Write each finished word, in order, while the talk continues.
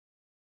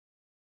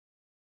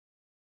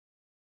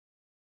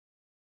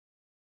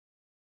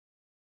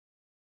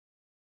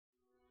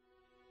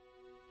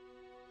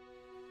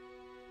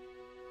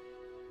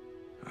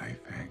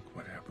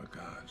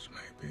gods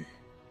may be,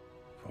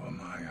 for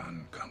my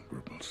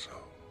unconquerable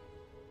soul,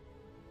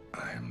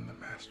 I am the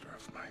master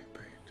of my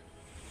fate.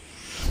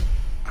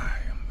 I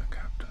am the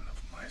captain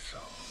of my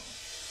soul.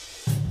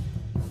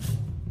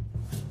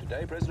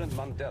 Today, President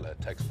Mandela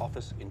takes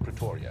office in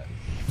Pretoria,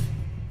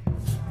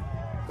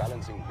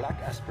 balancing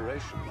black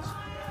aspirations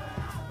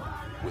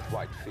with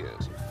white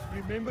fears.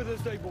 Remember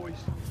this day, boys.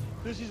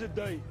 This is a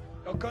day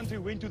our country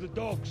went to the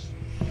dogs.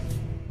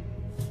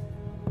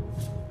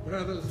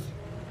 Brothers,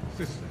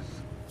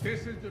 sisters,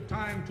 this is the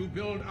time to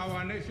build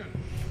our nation.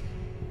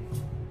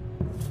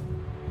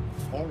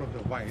 All of the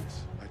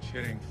whites are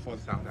cheering for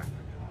South Africa.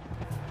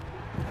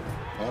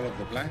 All of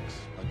the blacks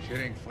are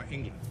cheering for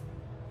England.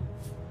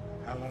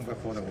 How long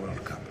before the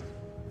World Cup?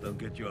 Don't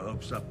get your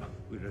hopes up.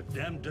 We're a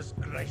damn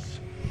disgrace.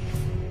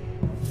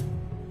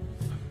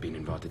 I've been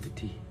invited to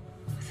tea.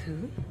 With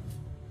who?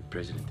 The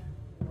president.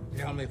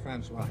 Tell me,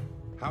 François,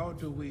 how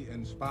do we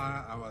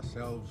inspire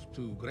ourselves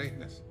to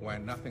greatness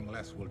when nothing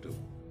less will do?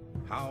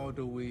 How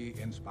do we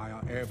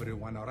inspire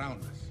everyone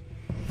around us?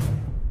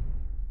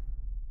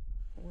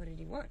 What did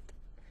he want?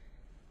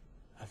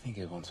 I think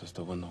he wants us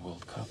to win the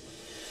World Cup.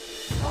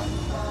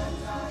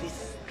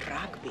 This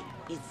rugby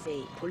is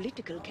a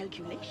political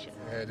calculation.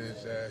 It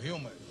is a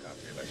human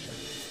calculation.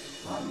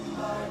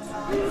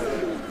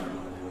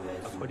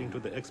 According to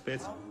the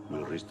experts,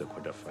 we'll reach the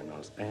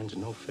quarterfinals and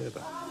no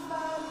further.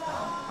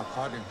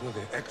 According to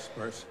the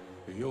experts,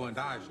 you and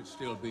I should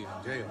still be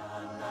in jail.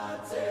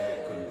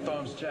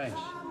 Times change.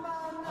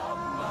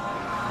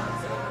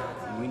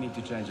 We need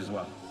to change as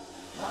well.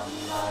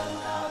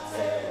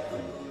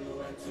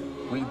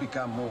 We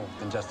become more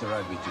than just a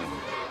rugby team.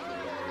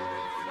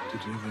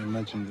 Did you ever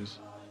imagine this?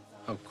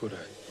 How could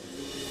I?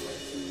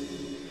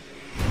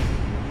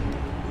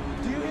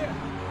 Do you hear?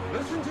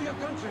 Listen to your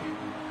country.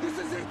 This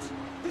is it.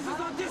 This is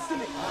our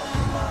destiny.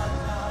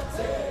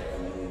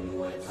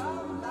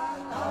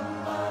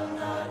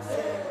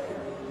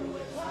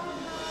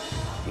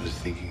 I was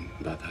thinking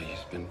about how you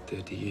spent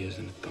 30 years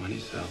in a tiny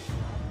cell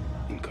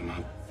and come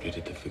out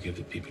ready to forgive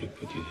the people who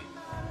put you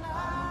there.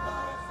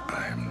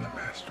 I am the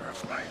master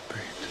of my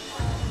fate.